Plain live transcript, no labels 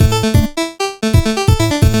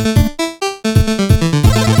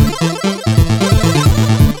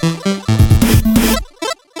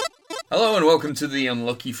to the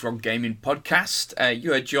Unlucky Frog Gaming Podcast.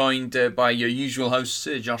 You are joined by your usual hosts,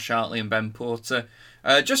 Josh Hartley and Ben Porter.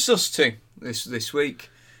 Just us two this week.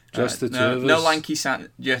 Just the two of us. No lanky Santa.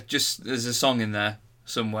 Yeah, just there's a song in there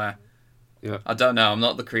somewhere. Yeah. I don't know. I'm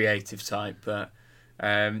not the creative type, but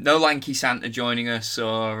no lanky Santa joining us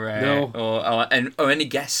or any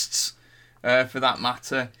guests for that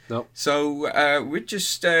matter. No. So we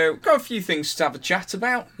just got a few things to have a chat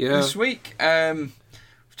about this week.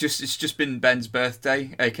 It's just been Ben's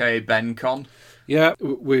birthday, aka BenCon. Yeah,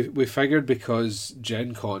 we figured because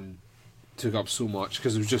Gen Con took up so much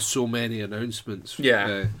because there was just so many announcements.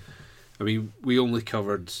 Yeah. I mean, we only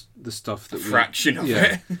covered the stuff that fraction of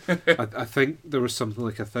it. I think there was something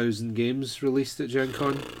like 1,000 games released at Gen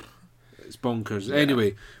Con. It's bonkers. Yeah.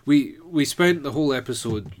 Anyway, we spent the whole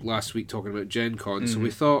episode last week talking about Gen Con, so we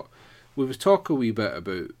thought we would talk a wee bit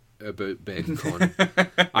about BenCon.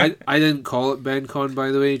 I didn't call it BenCon,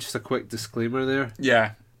 by the way, just a quick disclaimer there.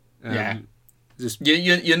 Yeah. Just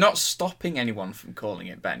you're not stopping anyone from calling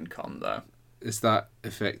it BenCon, though. Is that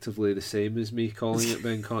effectively the same as me calling it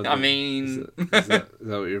BenCon? I mean... Is that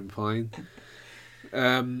what you're implying?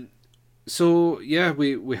 So, yeah,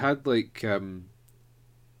 we had like 2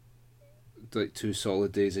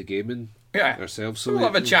 solid days of gaming ourselves. So we'll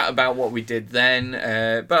have a chat about what we did then.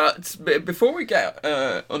 But before we get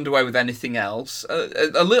underway with anything else,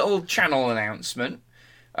 a little channel announcement.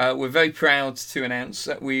 We're very proud to announce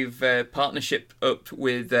that we've partnered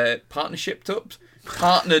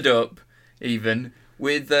up even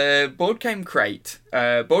with Board Game Crate.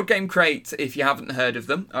 Board Game Crate, if you haven't heard of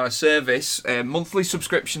them, are a monthly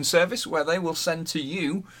subscription service where they will send to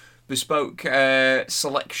you bespoke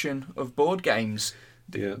selection of board games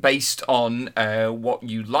based on what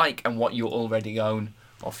you like and what you already own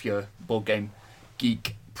off your Board Game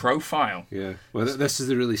Geek profile. Yeah. Well, this is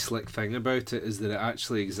the really slick thing about it, is that it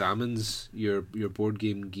actually examines your Board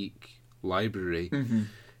Game Geek library. Mm-hmm.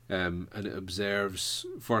 And it observes,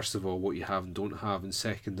 first of all, what you have and don't have, and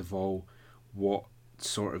second of all, what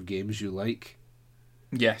sort of games you like.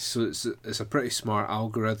 Yes. So it's a pretty smart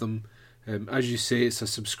algorithm. As you say, it's a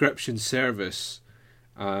subscription service,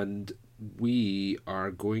 and we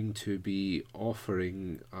are going to be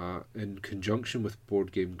offering, in conjunction with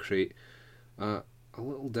Board Game Crate, a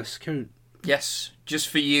little discount. Yes, just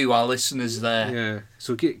for you, our listeners there. Yeah.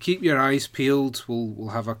 So keep your eyes peeled. We'll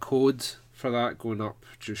have a code for that going up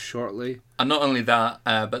just shortly. And not only that,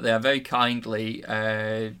 but they are very kindly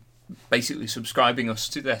basically subscribing us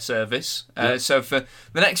to their service. So for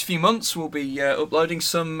the next few months, we'll be uploading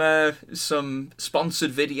some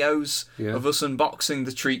sponsored videos of us unboxing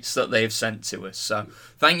the treats that they have sent to us. So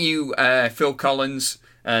thank you, Phil Collins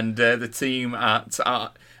and the team at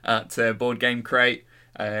Board Game Crate,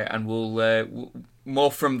 and we'll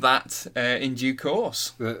more from that in due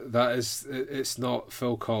course. It's not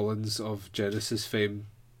Phil Collins of Genesis fame,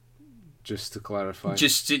 just to clarify.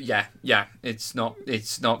 It's not.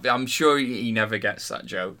 I'm sure he never gets that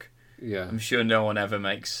joke. Yeah. I'm sure no one ever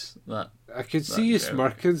makes that. I could see you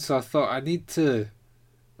smirking, so I thought I need to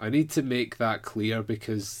make that clear,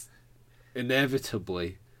 because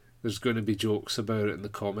inevitably there's going to be jokes about it in the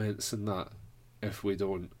comments and that if we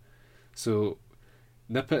don't. So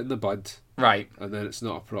nip it in the bud. Right. And then it's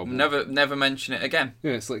not a problem. Never mention it again.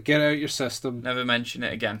 Yeah, it's like, get out your system. Never mention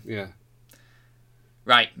it again. Yeah.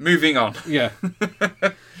 Right, moving on. Yeah.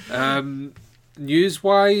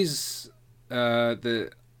 News-wise,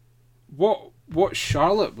 what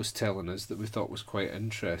Charlotte was telling us that we thought was quite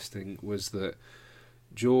interesting was that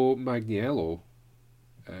Joe Manganiello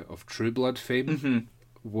of True Blood fame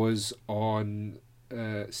was on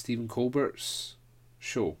Stephen Colbert's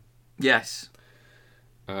show. Yes.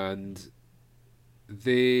 And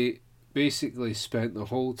they basically spent the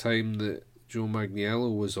whole time that Joe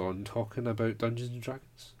Manganiello was on talking about Dungeons and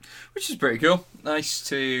Dragons, which is pretty cool. Nice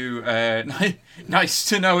to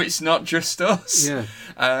know it's not just us. Yeah.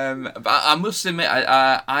 But I must admit,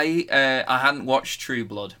 I hadn't watched True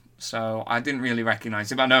Blood, so I didn't really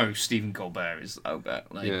recognise him. I know who Stephen Colbert is, though, but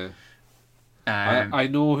I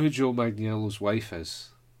know who Joe Manganiello's wife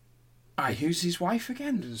is. Who's his wife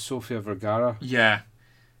again? Sofia Vergara. Yeah.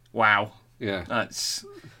 Wow. Yeah.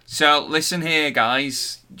 So listen here,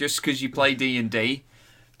 guys. Just because you play D&D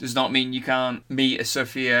does not mean you can't meet a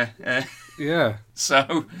Sophia. Yeah.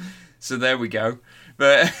 So there we go.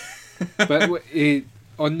 But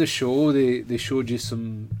on the show, they showed you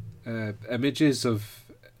some images of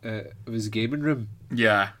his gaming room.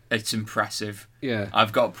 Yeah, it's impressive. Yeah.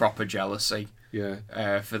 I've got proper jealousy.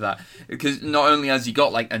 for that, because not only has he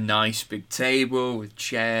got like a nice big table with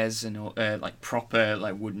chairs and like proper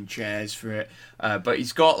like wooden chairs for it, but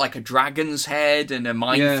he's got like a dragon's head and a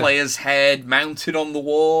mind flayer's head mounted on the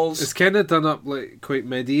walls. It's kind of done up like quite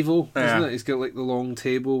medieval, isn't it? He's got like the long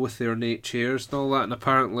table with the ornate chairs and all that, and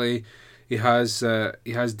apparently he has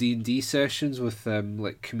D&D sessions with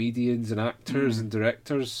like comedians and actors and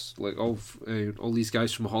directors, like all these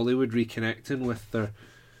guys from Hollywood reconnecting with their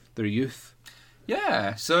youth.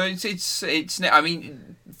 Yeah, so it's I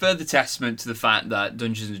mean, further testament to the fact that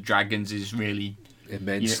Dungeons and Dragons is really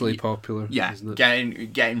immensely popular. Yeah, isn't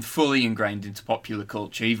it? getting fully ingrained into popular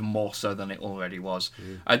culture, even more so than it already was.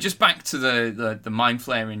 Just back to the mind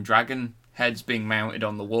flayering dragon heads being mounted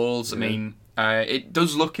on the walls. I mean, it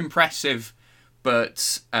does look impressive,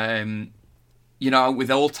 but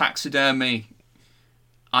with all taxidermy,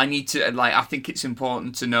 I think it's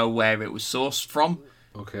important to know where it was sourced from.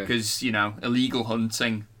 Okay. Because, illegal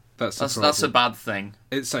hunting, that's a bad thing.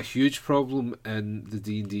 It's a huge problem in the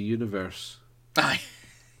D&D universe. Aye.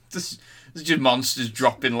 There's just monsters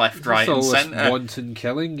dropping left, right and centre. Wanton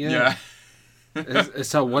killing, yeah.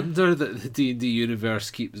 It's a wonder that the D&D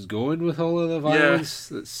universe keeps going with all of the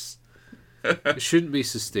violence. It shouldn't be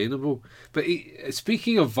sustainable. But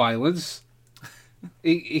speaking of violence,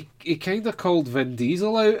 he kind of called Vin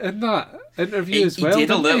Diesel out in that interview as well. He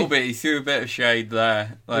did a little bit. He threw a bit of shade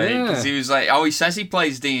there, because he was like, "Oh, he says he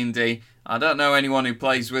plays D&D. I don't know anyone who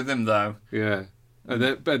plays with him though." Yeah, and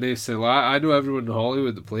they say, well, "I know everyone in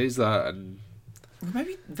Hollywood that plays that." And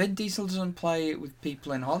maybe Vin Diesel doesn't play it with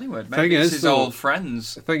people in Hollywood. Maybe it's his old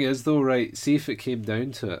friends. The thing is, though, right? See, if it came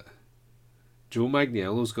down to it, Joe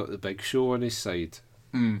Manganiello's got the Big Show on his side,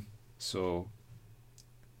 so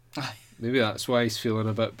maybe that's why he's feeling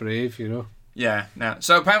a bit brave, Yeah. Now,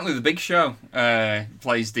 so apparently the Big Show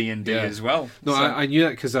plays D&D as well. No, so. I knew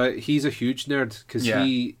that because he's a huge nerd, because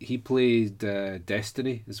he played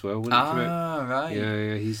Destiny as well when it came out. Right.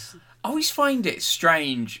 Yeah, he's. I always find it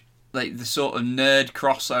strange, like the sort of nerd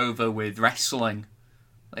crossover with wrestling.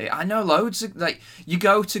 Like, I know loads of, you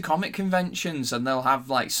go to comic conventions and they'll have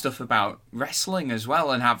stuff about wrestling as well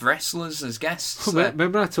and have wrestlers as guests.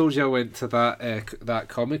 Remember I told you I went to that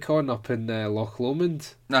Comic Con up in Loch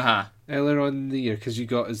Lomond earlier on in the year, because you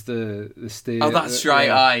got us the stay. Oh, that's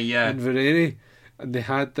right. In Vereni, and they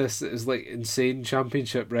had this. It was like Insane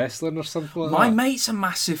Championship Wrestling or something like that. My mate's a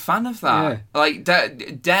massive fan of that. Yeah.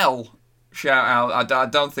 Dell. Shout out. I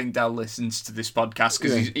don't think Dell listens to this podcast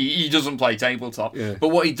because he doesn't play tabletop. Yeah. But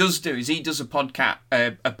what he does do is he does a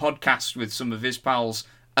podcast with some of his pals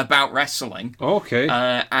about wrestling. Okay.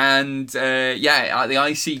 The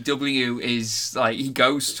ICW is he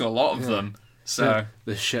goes to a lot of them. So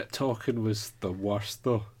the shit talking was the worst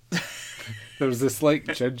though. There was this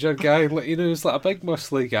ginger guy, he's a big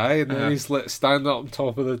muscly guy, and then he's standing up on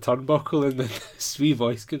top of the turnbuckle, and then this wee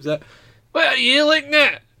voice comes out, "What are you looking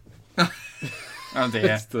at?" Oh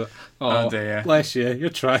dear. Oh dear. Bless you, you're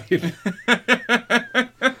trying.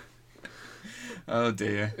 Oh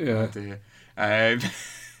dear. Yeah. Oh dear.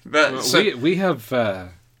 But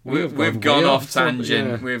we've gone off tangent.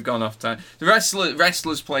 Yeah. We've gone off tangent. The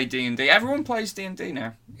wrestlers play D&D. Everyone plays D&D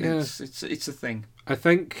now. Yeah. It's a thing. I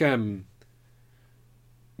think gone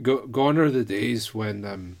are the days when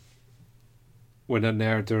a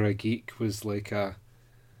nerd or a geek was like a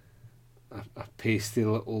pasty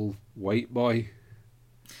little white boy.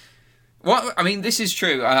 Well, I mean, this is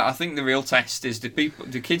true. I think the real test is do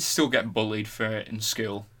kids still get bullied for it in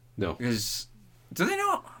school? No. Because do they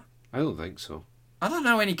not? I don't think so. I don't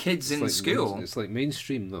know any kids in school. It's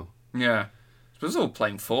mainstream though. Yeah. I suppose they're all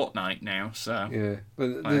playing Fortnite now, so. Yeah.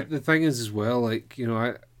 But the thing is as well, I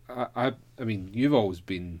mean, you've always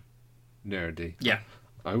been nerdy. Yeah.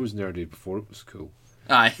 I was nerdy before it was cool.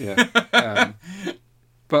 Aye. Yeah.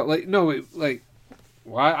 But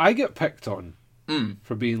I get picked on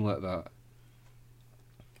for being like that,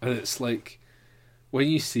 and it's when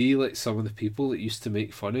you see some of the people that used to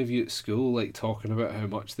make fun of you at school, talking about how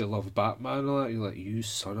much they love Batman and all that, you're like, you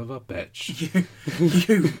son of a bitch,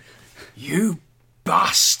 you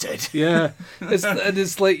bastard. Yeah, it's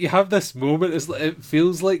you have this moment. It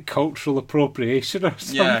feels like cultural appropriation or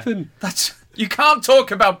something. Yeah, you can't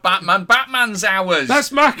talk about Batman. Batman's ours.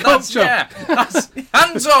 That's my culture. That's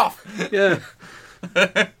hands off. Yeah.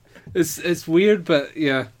 It's weird, but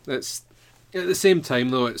yeah, it's at the same time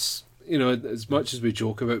though. It's as much as we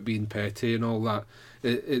joke about being petty and all that,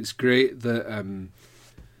 it's great that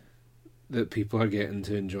that people are getting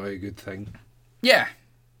to enjoy a good thing. Yeah.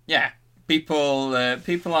 People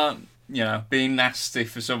aren't being nasty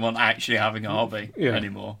for someone actually having a hobby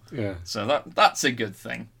anymore. Yeah. So that's a good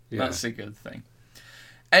thing. Yeah. That's a good thing.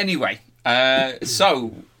 Anyway,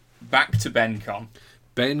 So, back to BenCon.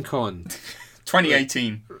 BenCon.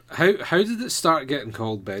 2018. How did it start getting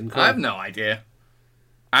called BenCon? I have no idea.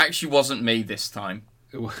 Actually wasn't me this time.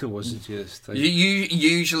 It wasn't you this time.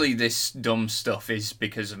 Usually this dumb stuff is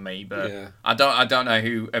because of me, but Yeah. I don't know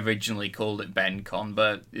who originally called it BenCon,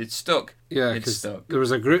 but it stuck. Yeah, It because stuck. there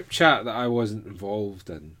was a group chat that I wasn't involved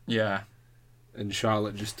in, Yeah. and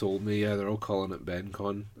Charlotte just told me, yeah, they're all calling it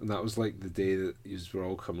BenCon, and that was like the day that you were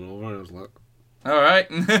all coming over, and I was like, All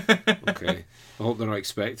right. okay, I hope they're not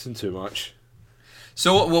expecting too much.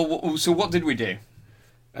 So what did we do?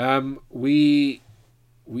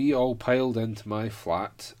 We all piled into my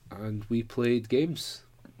flat and we played games.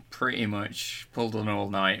 Pretty much pulled an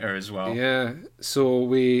all-nighter as well. Yeah, so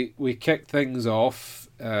we kicked things off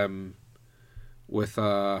with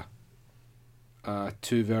a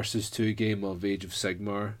 2 versus 2 game of Age of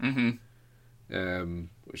Sigmar,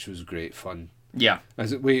 which was great fun. Yeah.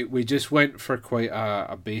 We just went for quite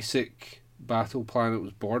a basic battle plan. It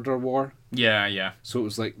was Border War. Yeah. So it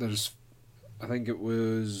was like I think it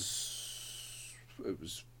was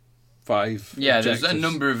 5 Yeah, there's a objectives.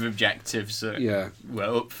 number of objectives that were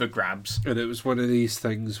up for grabs. And it was one of these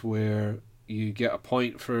things where you get a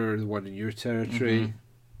point for the one in your territory,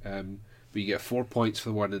 but you get 4 points for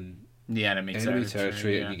the one in The enemy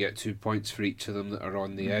territory, yeah. and you get 2 points for each of them that are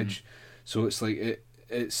on the edge. So it's like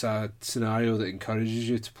it's a scenario that encourages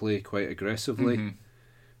you to play quite aggressively,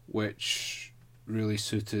 which really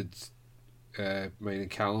suited mine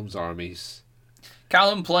and Callum's armies.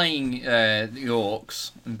 Callum playing the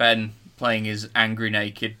orcs and Ben playing his angry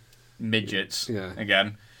naked midgets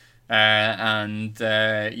again,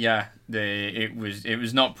 it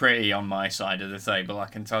was not pretty on my side of the table. I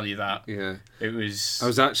can tell you that. Yeah, it was. I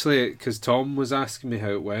was actually, because Tom was asking me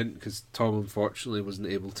how it went, because Tom unfortunately wasn't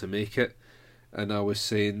able to make it, and I was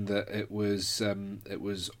saying that it was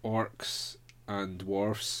orcs and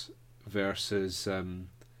dwarfs versus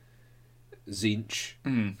Tzeentch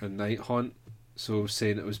and Nighthaunt. So I was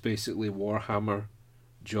saying it was basically Warhammer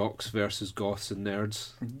jocks versus goths and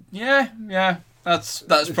nerds. Yeah, that's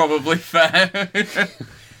probably fair.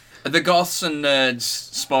 The goths and nerds,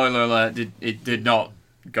 spoiler alert, it did not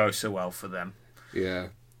go so well for them. Yeah,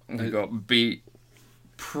 They got beat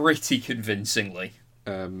pretty convincingly.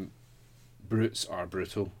 Brutes are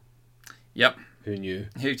brutal. Yep. Who knew?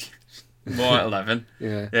 More at 11.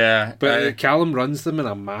 Yeah. But Callum runs them in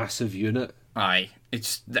a massive unit. Aye.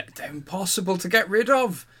 They're impossible to get rid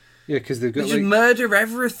of. Yeah, because they've got they just murder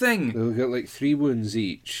everything. They've got like 3 wounds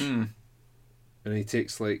each. And he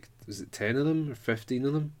takes like, is it 10 of them or 15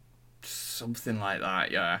 of them? Something like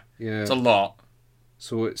that, yeah. Yeah. It's a lot.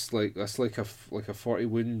 So it's like, that's like a 40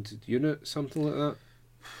 wound unit, something like that.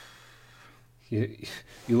 You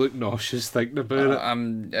look nauseous thinking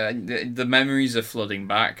about it. The memories are flooding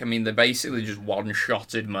back. I mean, they basically just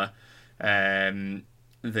one-shotted my big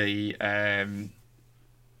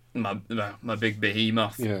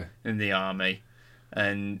behemoth in the army,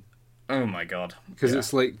 and oh my god! Because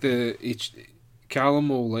it's like Callum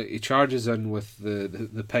will he charges in with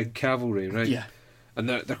the pig cavalry, right? Yeah. And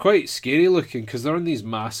they're quite scary looking because they're on these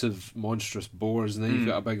massive monstrous boars, and then you've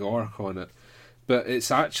got a big orc on it. But it's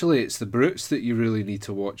the brutes that you really need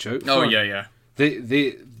to watch out for. Oh yeah.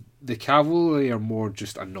 The cavalry are more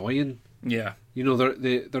just annoying. Yeah. You know,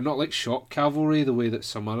 they're not like shock cavalry the way that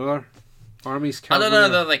some other armies can. I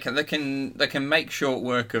don't know. They can make short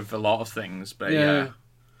work of a lot of things, but yeah.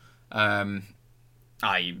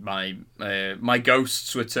 My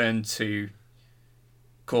ghosts were turned to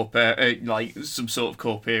like some sort of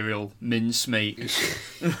corporeal mincemeat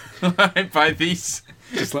by these.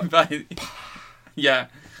 Just like, it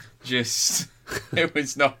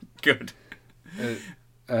was not good.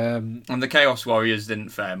 And the Chaos Warriors didn't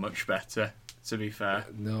fare much better, to be fair.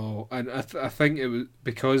 No, and I think it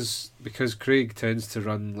was because Craig tends to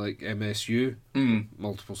run like MSU,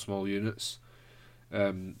 multiple small units.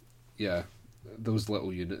 Those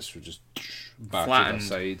little units were just battered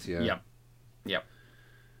aside. Yeah. Yep.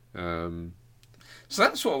 So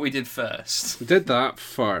that's what we did first. We did that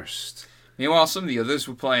first. Meanwhile, some of the others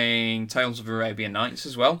were playing Tales of Arabian Nights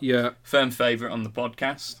as well. Yeah. Firm favourite on the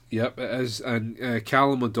podcast. Yep, it is. And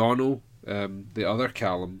Callum O'Donnell, the other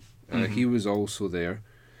Callum, he was also there.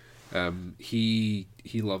 He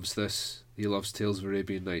loves this. He loves Tales of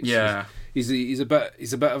Arabian Nights. Yeah. He's a bit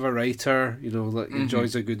of a writer, you know, like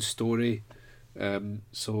enjoys a good story.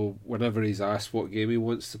 So whenever he's asked what game he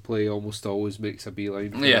wants to play, almost always makes a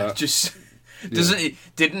beeline for that. Just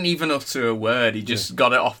didn't even utter a word. He just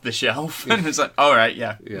got it off the shelf and was like, "All right,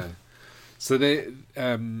 yeah." Yeah. So they,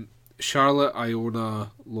 Charlotte,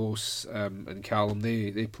 Iona, Los, and Callum,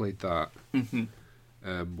 they played that.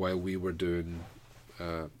 while we were doing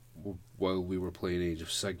while we were playing Age of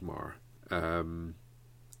Sigmar,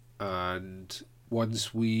 and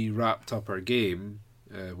once we wrapped up our game,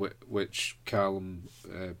 which Callum,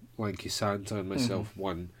 Lanky Santa, and myself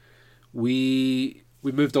won, we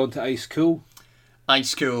moved on to Ice Cool.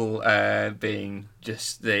 Ice Cool being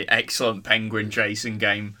just the excellent penguin chasing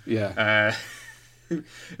game. Yeah.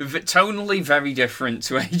 Tonally very different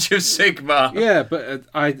to Age of Sigmar. Yeah, but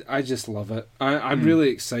I just love it. I'm really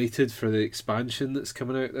excited for the expansion that's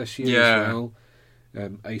coming out this year as well.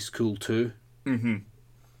 Ice Cool 2. Mm-hmm.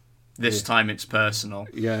 This time it's personal.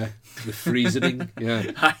 Yeah, the freezing.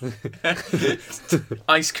 Yeah.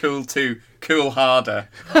 Ice Cool 2, cool harder.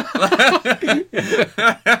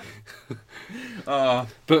 Oh.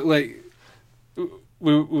 But like,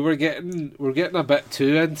 we're getting a bit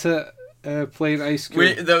too into playing Ice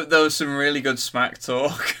Cool. There was some really good smack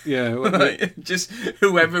talk. Yeah, just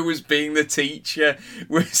whoever was being the teacher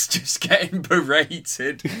was just getting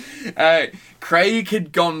berated. Craig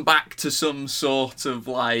had gone back to some sort of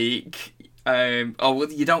like,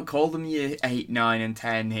 you don't call them year 8, 9, and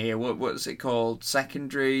 10 here. What's it called?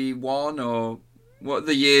 Secondary 1 or? What are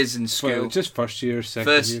the years in school? Well, just first year,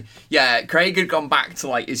 second year. Yeah, Craig had gone back to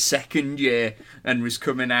like his second year and was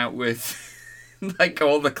coming out with like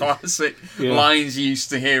all the classic lines you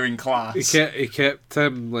used to hear in class. He kept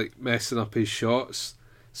like messing up his shots.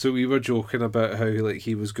 So we were joking about how like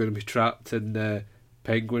he was going to be trapped in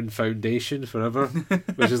Penguin Foundation forever,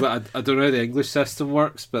 which is like I don't know how the English system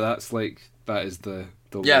works, but that is the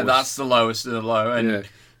lowest. That's the lowest of the low, and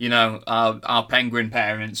you know our Penguin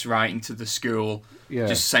parents writing to the school. Yeah.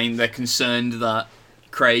 Just saying they're concerned that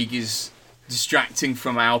Craig is distracting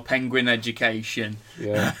from our penguin education.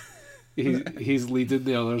 Yeah. He's leading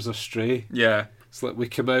the others astray. Yeah. It's like we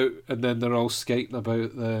come out and then they're all skating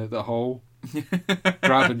about the hall,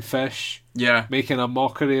 grabbing fish. Yeah. Making a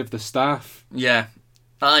mockery of the staff. Yeah.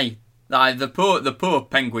 Aye. The poor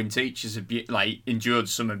penguin teachers endured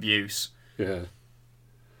some abuse. Yeah.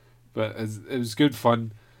 But it was good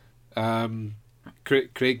fun.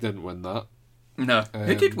 Craig didn't win that. No.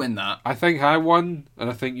 Who did win that? I think I won, and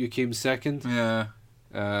I think you came second. Yeah.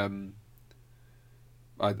 I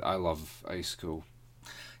love Ice Cool.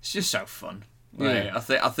 It's just so fun. Yeah. I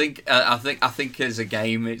think as a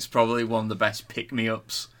game, it's probably one of the best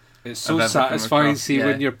pick-me-ups. It's so satisfying. See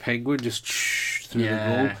when your penguin just through the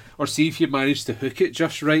goal, or see if you manage to hook it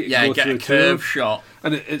just right. And go get through a curve shot.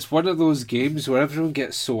 And it's one of those games where everyone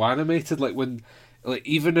gets so animated. Like when,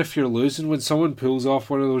 even if you're losing, when someone pulls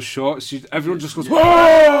off one of those shots, everyone just goes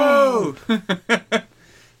whoa.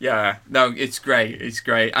 Yeah, no, it's great. It's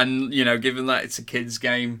great, and given that it's a kids'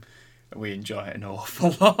 game, we enjoy it an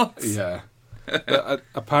awful lot. Yeah. But,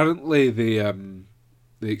 apparently the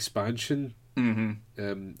expansion.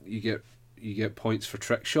 Mm-hmm. You get points for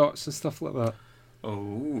trick shots and stuff like that.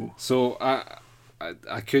 Oh. So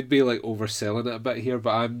I could be like overselling it a bit here,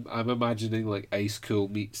 but I'm imagining like Ice Cool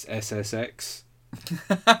meets SSX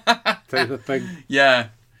type of thing. Yeah.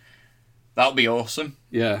 That'll be awesome.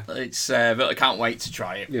 Yeah. It's but I can't wait to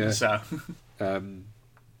try it. Yeah. So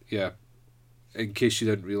yeah. In case you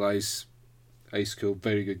didn't realise, Ice Cool,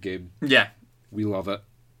 very good game. Yeah. We love it.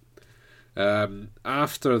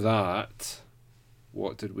 After that,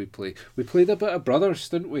 what did we play? We played a bit of Brothers,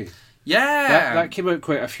 didn't we? Yeah. That came out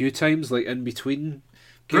quite a few times, like in between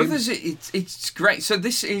games. Brothers, it's great. So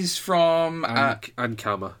this is from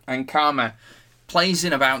Ankama. Ankama. Plays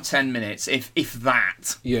in about 10 minutes, if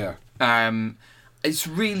that. Yeah. It's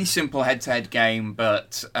really simple head-to-head game,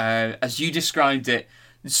 but as you described it,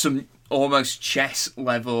 some almost chess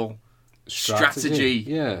level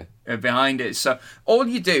strategy behind it. So all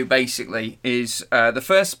you do basically is the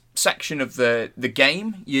first section of the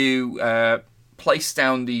game, you place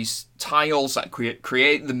down these tiles that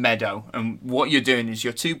create the meadow, and what you're doing is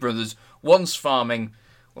your two brothers, one's farming.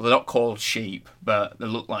 Well, they're not called sheep, but they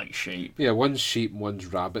look like sheep. Yeah, one's sheep and one's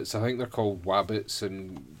rabbits. I think they're called wabbits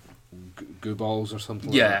and gooballs or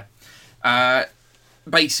something like that.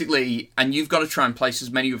 Basically, and you've got to try and place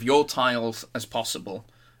as many of your tiles as possible.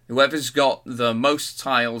 Whoever's got the most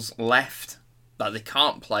tiles left that they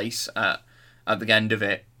can't place at the end of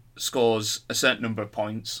it scores a certain number of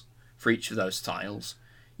points for each of those tiles.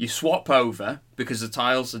 You swap over because the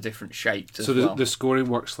tiles are different shaped as well. So the scoring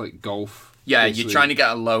works like golf. Yeah, basically. You're trying to get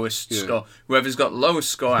a lowest score. Whoever's got the lowest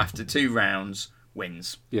score after 2 rounds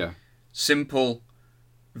wins. Yeah. Simple,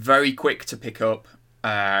 very quick to pick up,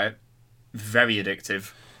 very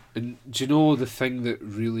addictive. And do you know the thing that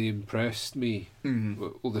really impressed me? Mm-hmm.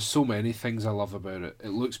 Well, there's so many things I love about it. It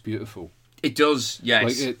looks beautiful. It does, yes.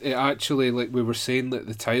 Like it actually, like we were saying, that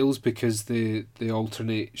the tiles, because they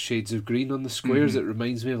alternate shades of green on the squares, it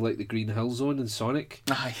reminds me of like the Green Hill Zone in Sonic.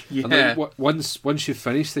 Aye, yeah. And like once you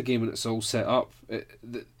finish the game and it's all set up,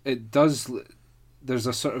 it does. There's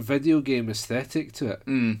a sort of video game aesthetic to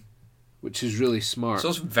it, which is really smart. It's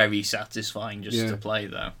also very satisfying just to play,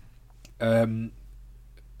 though. And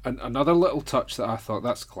another little touch that I thought,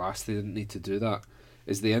 that's class, they didn't need to do that,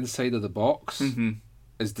 is the inside of the box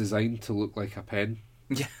is designed to look like a pen.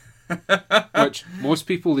 Yeah. Which most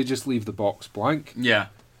people, they just leave the box blank. Yeah.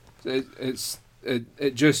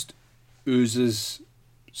 It just oozes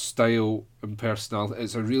style and personality.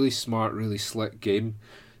 It's a really smart, really slick game.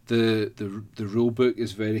 The rule book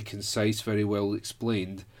is very concise, very well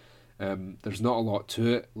explained. There's not a lot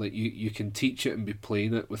to it. Like you can teach it and be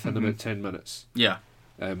playing it within about 10 minutes. Yeah.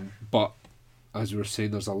 But as we were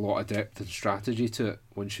saying, there's a lot of depth and strategy to it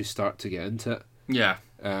once you start to get into it. Yeah.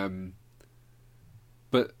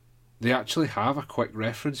 But they actually have a quick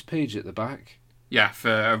reference page at the back. Yeah,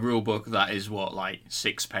 for a rule book that is like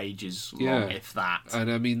 6 pages long, if that.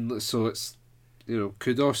 And I mean, so it's,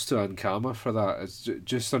 kudos to Ankama for that. It's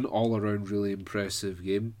just an all-around really impressive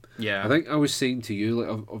game. Yeah. I think I was saying to you,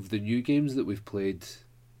 like, of the new games that we've played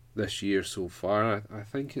this year so far, I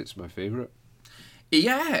think it's my favourite.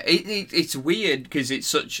 Yeah, it's weird because it's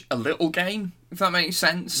such a little game, if that makes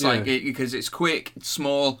sense. Yeah. Because it's quick, it's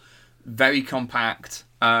small, very compact.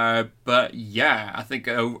 But yeah, I think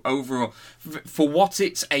overall, for what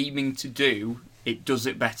it's aiming to do, it does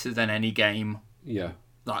it better than any game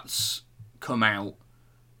that's come out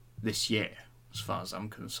this year, as far as I'm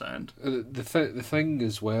concerned. The thing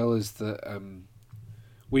as well is that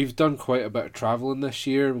we've done quite a bit of travelling this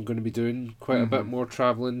year. We're going to be doing quite a bit more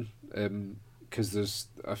travelling because there's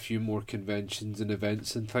a few more conventions and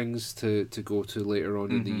events and things to go to later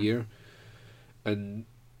on in the year. And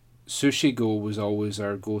Sushi Go was always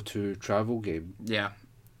our go-to travel game. Yeah.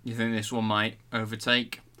 You think this one might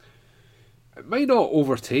overtake? It might not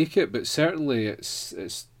overtake it, but certainly it's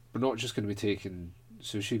we're not just going to be taking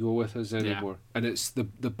Sushi Go with us anymore. Yeah. And it's the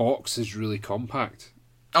box is really compact.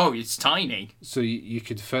 Oh, it's tiny. So you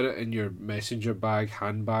could fit it in your messenger bag,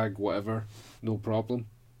 handbag, whatever, no problem.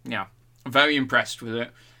 Yeah. Very impressed with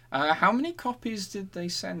it. How many copies did they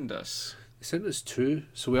send us? They sent us 2,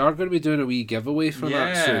 so we are going to be doing a wee giveaway for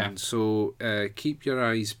that soon. So keep your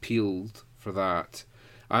eyes peeled for that.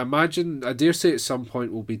 I dare say at some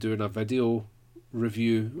point we'll be doing a video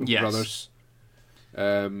review of Brothers.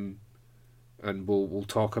 And we'll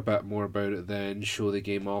talk a bit more about it then, show the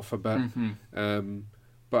game off a bit.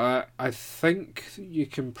 But I think you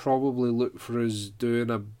can probably look for us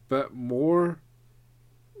doing a bit more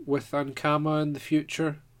with Ankama in the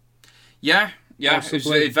future. Yeah,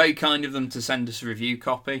 possibly. It's very kind of them to send us a review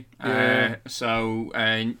copy. We'll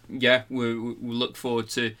look forward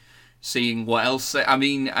to seeing what else. I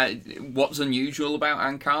mean, what's unusual about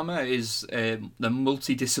Ankama is they're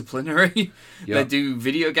multidisciplinary. They do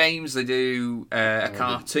video games, they do a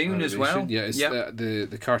cartoon as well. Yeah,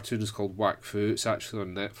 the cartoon is called Whack Fu. It's actually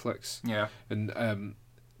on Netflix. Yeah, and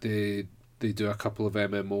they do a couple of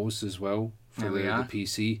MMOs as well for the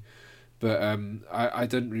PC. But I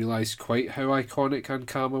didn't realise quite how iconic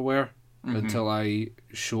Ankama were until I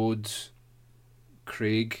showed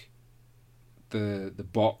Craig the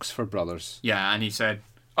box for Brothers. Yeah, and he said,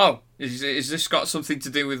 "Oh, is this got something to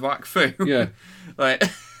do with Whack Fu?" Yeah,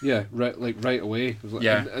 right away. Like,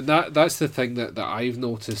 yeah, and that's the thing that I've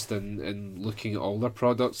noticed in looking at all their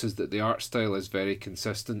products is that the art style is very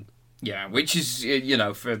consistent. Yeah, which is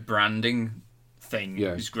for branding thing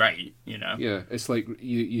is great. Yeah, it's like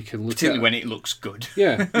you can look particularly at when it looks good.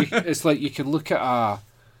 Yeah, it's like you can look at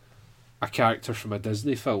a character from a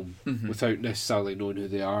Disney film without necessarily knowing who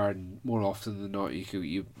they are, and more often than not,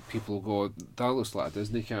 people will go, "That looks like a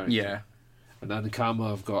Disney character." Yeah, and Ankama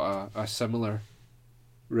have got a similar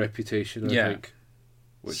reputation, I think,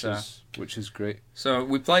 which is great. So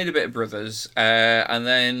we played a bit of Brothers, and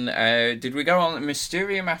then did we go on to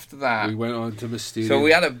Mysterium after that? We went on to Mysterium. So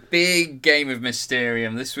we had a big game of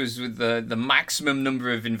Mysterium. This was with the maximum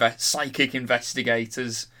number of psychic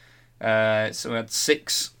investigators. So we had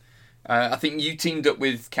 6. I think you teamed up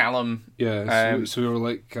with Callum. Yeah, so we were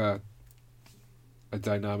like a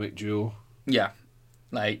dynamic duo. Yeah,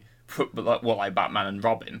 like Batman and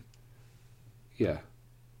Robin. Yeah.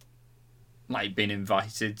 Like being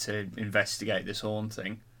invited to investigate this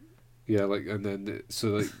haunting. Yeah, and then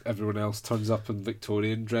everyone else turns up in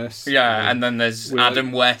Victorian dress. Yeah, and then there's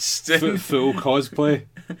Adam West. Full cosplay.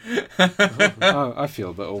 I feel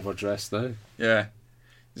a bit overdressed now. Yeah.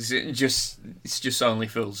 It's just only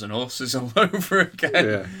fools and horses all over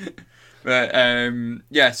again. But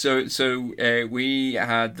so we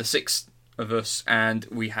had the 6 of us, and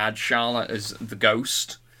we had Charlotte as the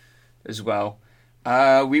ghost as well.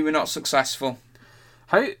 We were not successful.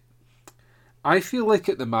 How? I feel like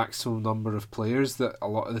at the maximum number of players that a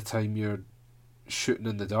lot of the time you're shooting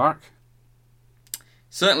in the dark.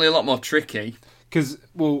 Certainly a lot more tricky. Because,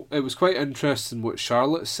 well, it was quite interesting what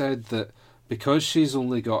Charlotte said, that because she's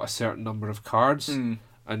only got a certain number of cards and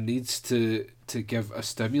needs to give a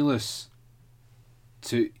stimulus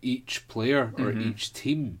to each player or each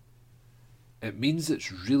team, it means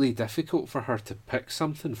it's really difficult for her to pick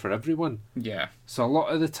something for everyone. Yeah. So a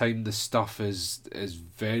lot of the time the stuff is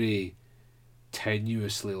very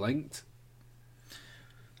tenuously linked.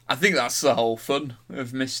 I think that's the whole fun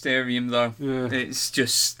of Mysterium, though. Yeah. It's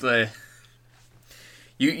just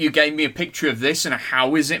you gave me a picture of this, and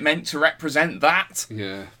how is it meant to represent that?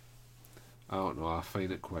 Yeah. I don't know. I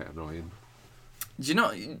find it quite annoying. Do you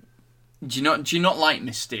not like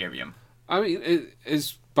Mysterium? I mean,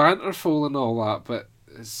 it's banterful and all that, but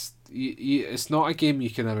it's not a game you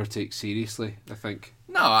can ever take seriously, I think.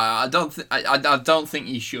 No, I don't. I don't think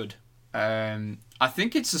you should. I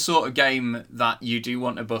think it's the sort of game that you do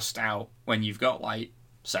want to bust out when you've got like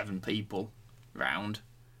 7 people round.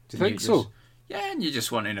 Do you think so? Yeah, and you're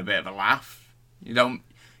just wanting a bit of a laugh. You don't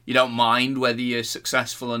mind whether you're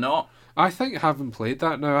successful or not. I think, having played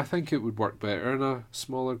that now, I think it would work better in a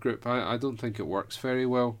smaller group. I don't think it works very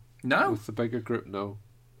well. No, with the bigger group, no.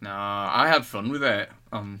 No, I had fun with it.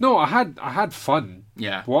 No, I had fun.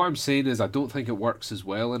 Yeah. What I'm saying is, I don't think it works as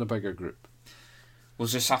well in a bigger group. We'll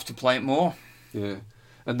just have to play it more. Yeah,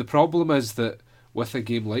 and the problem is that with a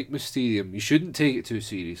game like Mysterium, you shouldn't take it too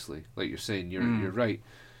seriously. Like you're saying, you're right.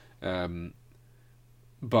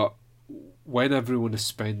 But when everyone is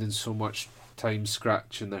spending so much time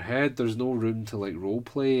scratching their head, there's no room to like role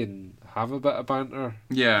play and have a bit of banter.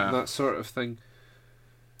 Yeah, and that sort of thing.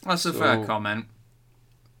 That's a fair comment.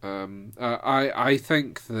 I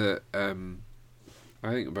think that I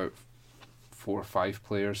think about 4 or 5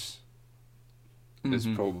 players is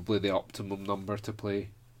probably the optimum number to play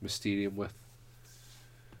Mysterium with.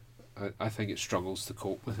 I think it struggles to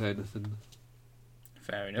cope with anything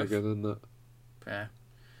Fair enough. bigger than that. Fair.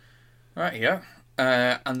 Right, yeah.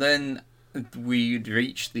 And then we'd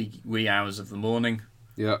reached the wee hours of the morning.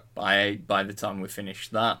 Yeah. By the time we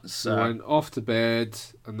finished that, so we went off to bed,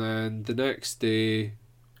 and then the next day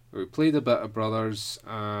we played a bit of Brothers,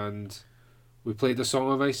 and we played a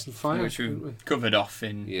Song of Ice and Fire, which we covered off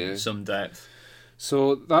in Yeah. some depth.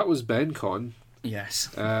 So that was BenCon. Yes.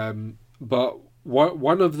 But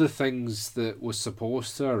one of the things that was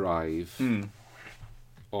supposed to arrive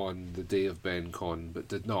on the day of BenCon but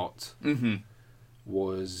did not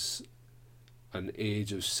was an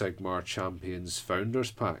Age of Sigmar Champions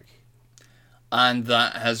Founders Pack. And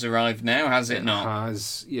that has arrived now, has it not? It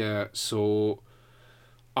has, yeah. So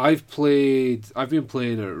I've been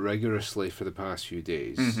playing it rigorously for the past few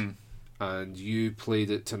days. And you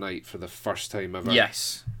played it tonight for the first time ever.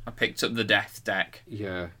 Yes. I picked up the Death deck.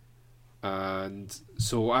 Yeah. And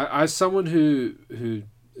so as someone who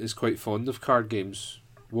is quite fond of card games,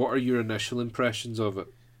 what are your initial impressions of it?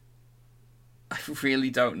 I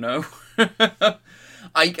really don't know.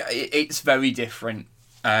 It's very different.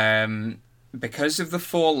 Because of the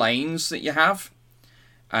 4 lanes that you have,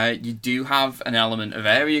 you do have an element of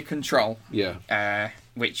area control. Yeah.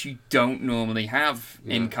 Which you don't normally have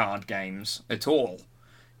in card games at all.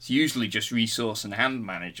 It's usually just resource and hand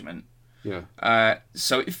management. Yeah.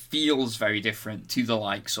 So it feels very different to the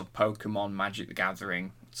likes of Pokemon, Magic the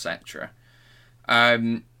Gathering, etc.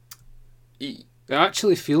 It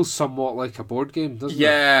actually feels somewhat like a board game, doesn't it?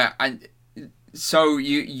 Yeah, and so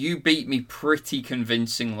you beat me pretty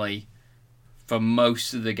convincingly for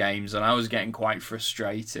most of the games, and I was getting quite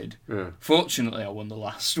frustrated. Yeah. Fortunately, I won the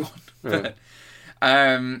last one. Yeah.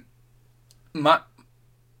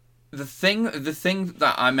 The thing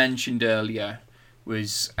that I mentioned earlier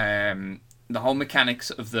was the whole mechanics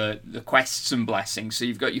of the quests and blessings. So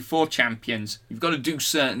you've got your 4 champions. You've got to do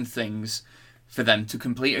certain things for them to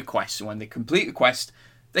complete a quest. And when they complete a quest,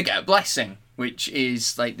 they get a blessing, which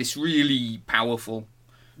is like this really powerful.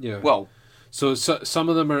 Yeah. Well, so some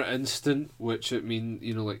of them are instant, which it mean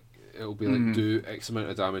like it'll be like do X amount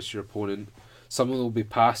of damage to your opponent. Some of them will be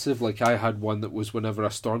passive. Like I had one that was whenever a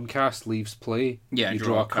Stormcast leaves play, yeah, you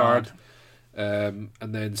draw a card. And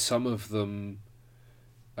then some of them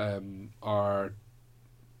are,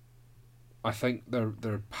 I think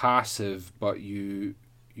they're passive, but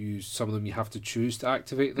some of them you have to choose to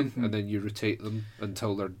activate them, and then you rotate them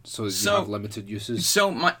until you have limited uses.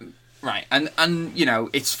 So right, and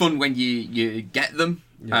it's fun when you get them.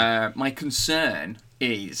 Yeah. My concern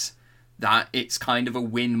is that it's kind of a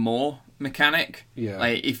win more mechanic. Yeah.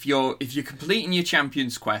 Like if you're completing your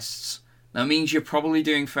champions quests, that means you're probably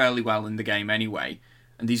doing fairly well in the game anyway,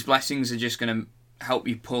 and these blessings are just going to help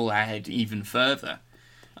you pull ahead even further.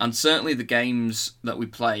 And certainly the games that we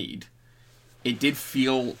played, it did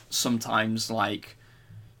feel sometimes like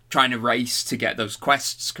trying to race to get those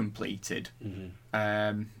quests completed.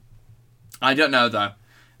 Mm-hmm. I don't know though.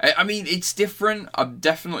 I mean, it's different. I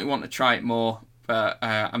definitely want to try it more, but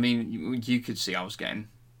I mean, you could see I was getting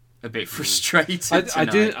a bit frustrated. I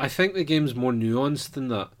do. I think the game's more nuanced than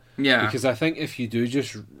that. Yeah. Because I think if you do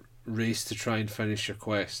just race to try and finish your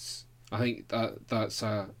quests, I think that's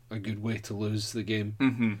a good way to lose the game.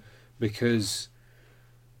 Mm-hmm. Because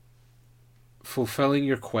fulfilling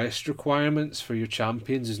your quest requirements for your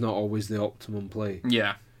champions is not always the optimum play.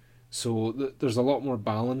 Yeah. So there's a lot more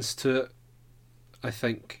balance to it, I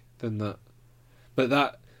think, than that.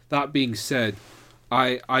 But that being said,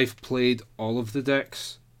 I've played all of the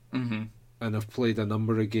decks. Mm-hmm. And I've played a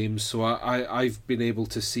number of games, so I've been able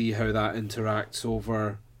to see how that interacts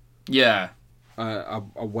over a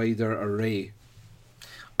wider array.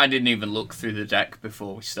 I didn't even look through the deck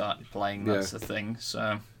before we started playing. That's the thing.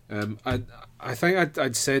 So I think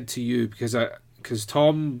I'd said to you because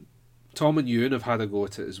Tom and Ewan have had a go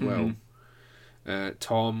at it as well. Mm-hmm.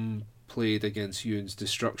 Tom played against Ewan's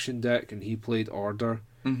destruction deck, and he played Order,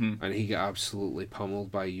 and he got absolutely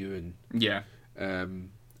pummeled by Ewan. Yeah.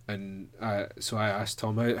 And so I asked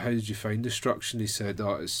Tom, how did you find Destruction? He said,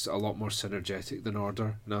 it's a lot more synergetic than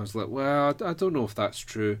Order. And I was like, well, I don't know if that's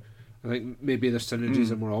true. I think maybe the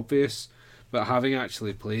synergies are more obvious. But having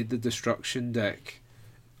actually played the Destruction deck,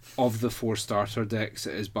 of the 4 starter decks,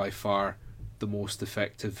 it is by far the most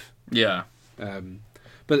effective. Yeah.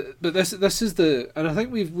 But this is and I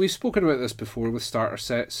think we've spoken about this before with starter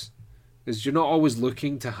sets, is you're not always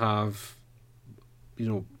looking to have,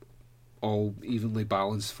 all evenly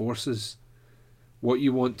balanced forces. What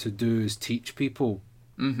you want to do is teach people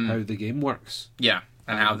how the game works. Yeah,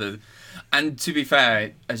 and and to be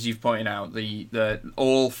fair, as you've pointed out, the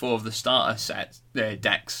all 4 of the starter sets, their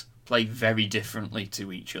decks play very differently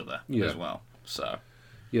to each other as well. So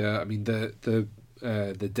yeah, I mean the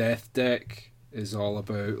death deck is all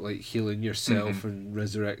about like healing yourself and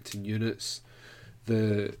resurrecting units.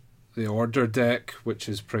 The order deck, which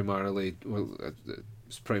is primarily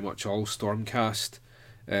it's pretty much all Stormcast.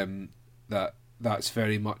 That's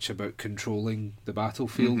very much about controlling the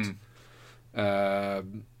battlefield.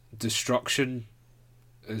 Destruction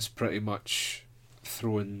is pretty much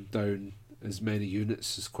throwing down as many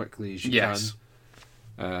units as quickly as you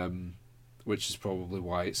can. Which is probably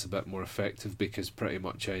why it's a bit more effective, because pretty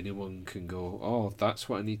much anyone can go, oh, that's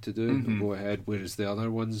what I need to do, and go ahead, whereas the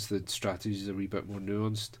other ones, the strategies are a wee bit more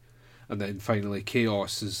nuanced. And then finally,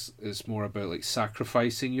 Chaos is more about like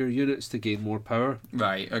sacrificing your units to gain more power.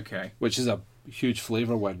 Right, okay. Which is a huge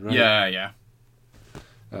flavour win, right? Yeah.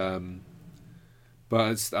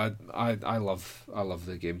 But it's I love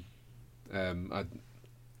the game.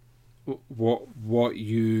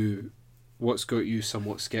 What's got you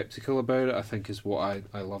somewhat skeptical about it, I think, is what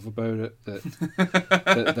I love about it,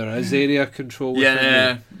 that there is area control within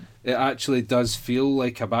it. It actually does feel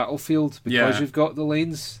like a battlefield because you've got the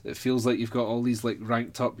lanes. It feels like you've got all these like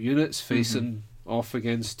ranked up units facing off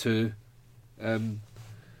against 2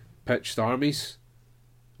 pitched armies,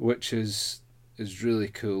 which is really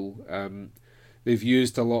cool. They've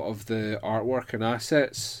used a lot of the artwork and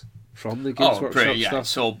assets from the Games Workshop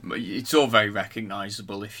stuff. It's all very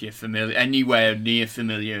recognisable if you're anywhere near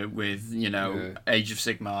familiar with Age of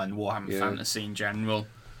Sigmar and Warhammer Fantasy in general.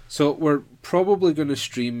 So we're probably going to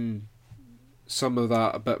stream some of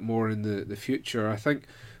that a bit more in the future. I think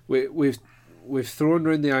we've thrown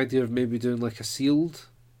around the idea of maybe doing like a sealed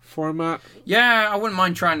format. Yeah, I wouldn't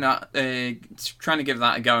mind trying to give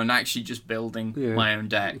that a go and actually just building my own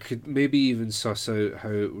deck. We could maybe even suss out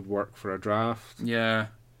how it would work for a draft. Yeah,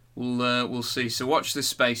 we'll see. So watch this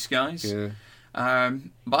space, guys. Yeah.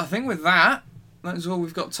 But I think with that is all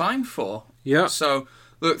we've got time for. Yeah. So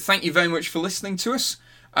look, thank you very much for listening to us.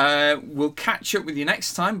 We'll catch up with you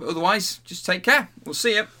next time, but otherwise, just take care. We'll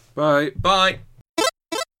see you. Bye. Bye.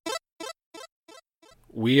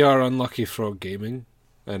 We are Unlucky Frog Gaming,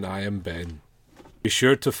 and I am Ben. Be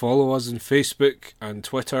sure to follow us on Facebook and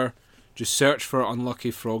Twitter. Just search for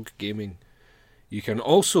Unlucky Frog Gaming. You can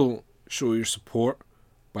also show your support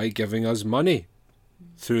by giving us money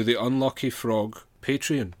through the Unlucky Frog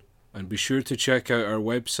Patreon. And be sure to check out our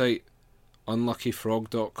website,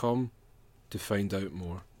 unluckyfrog.com, to find out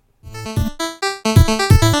more.